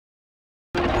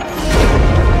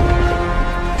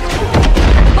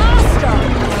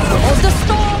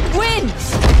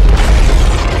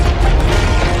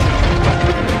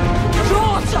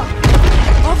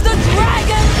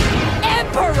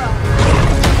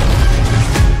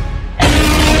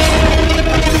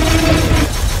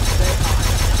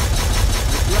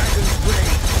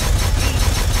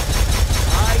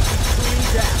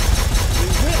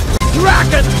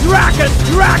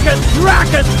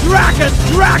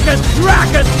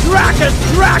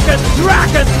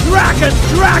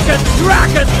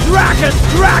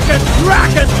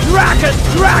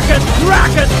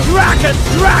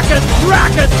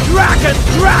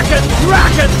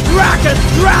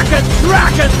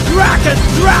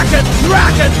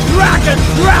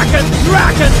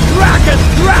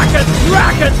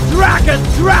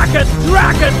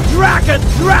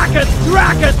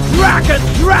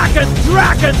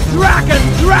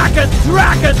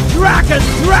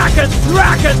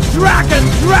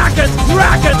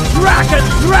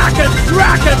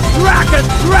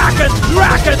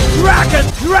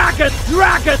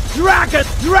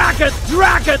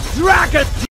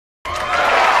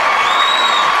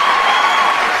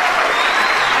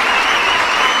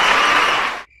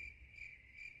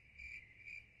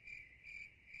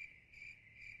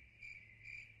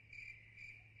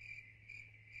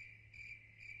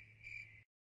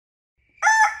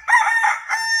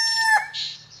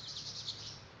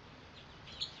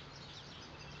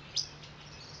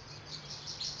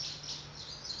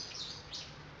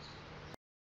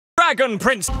Dragon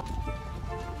Prince!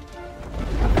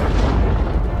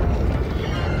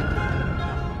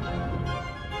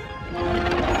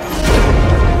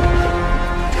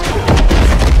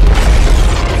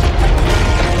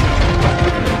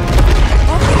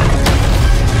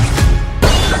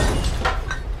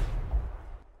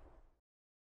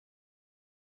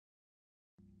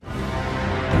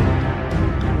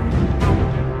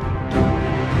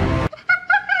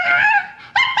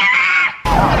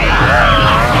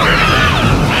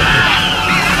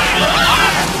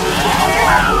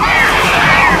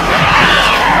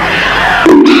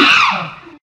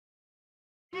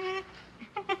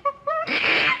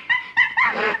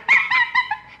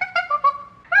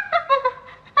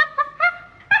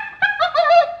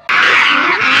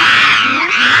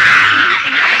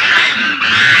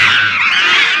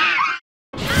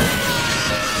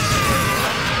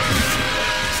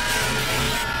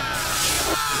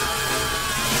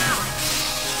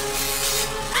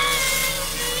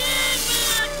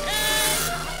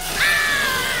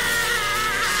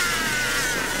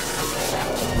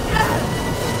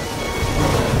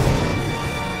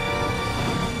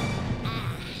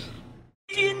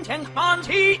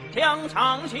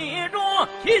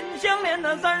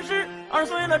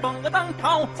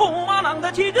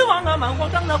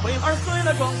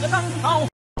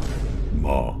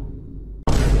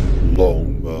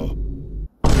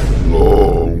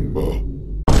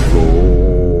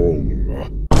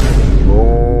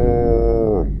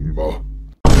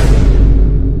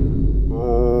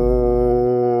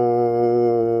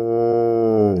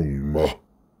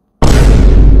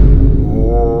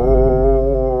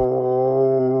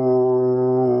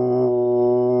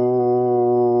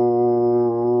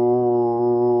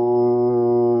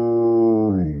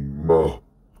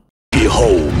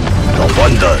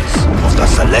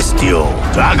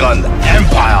 Dragon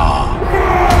Empire!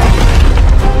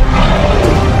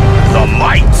 The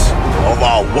might of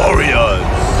our warriors!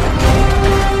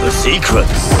 The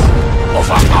secrets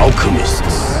of our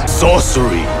alchemists!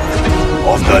 Sorcery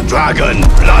of the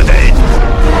dragon-blooded!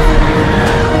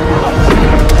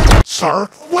 Sir,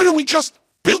 why don't we just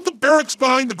build the barracks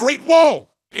behind the Great Wall,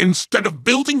 instead of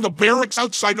building the barracks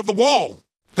outside of the wall?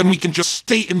 Then we can just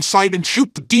stay inside and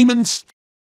shoot the demons.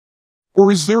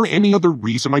 Or is there any other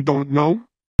reason I don't know?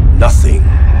 Nothing.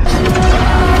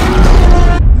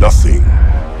 Nothing.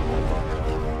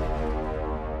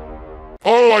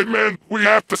 All I meant, we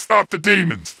have to stop the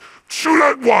demons. Shoot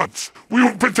at once. We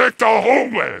will protect our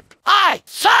homeland. Aye,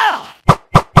 sir!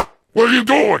 What are you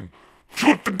doing?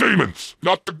 Shoot the demons,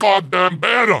 not the goddamn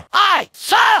banner. Aye,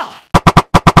 sir!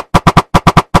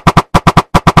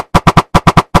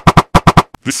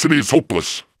 This city is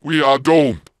hopeless. We are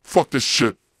doomed. Fuck this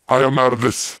shit. I am out of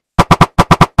this.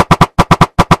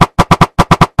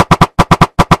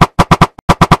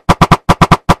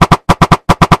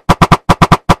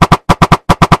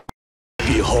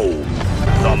 Behold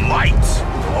the might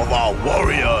of our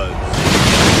warriors!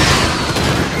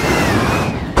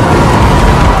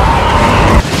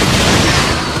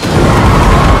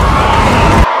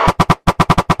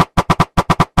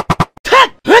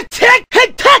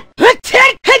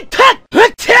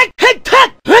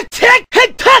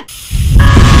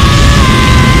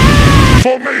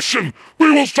 Formation!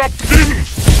 We will stop the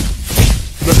demons!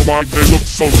 Never mind, they look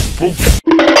so spooky.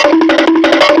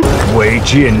 Wei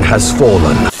Jin has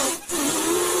fallen.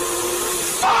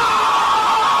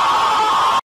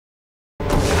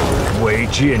 Wei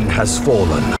Jin has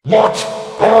fallen. What?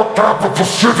 Our capital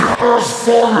city has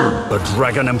fallen! The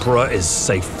Dragon Emperor is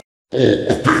safe. Oh,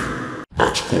 okay.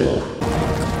 That's cool.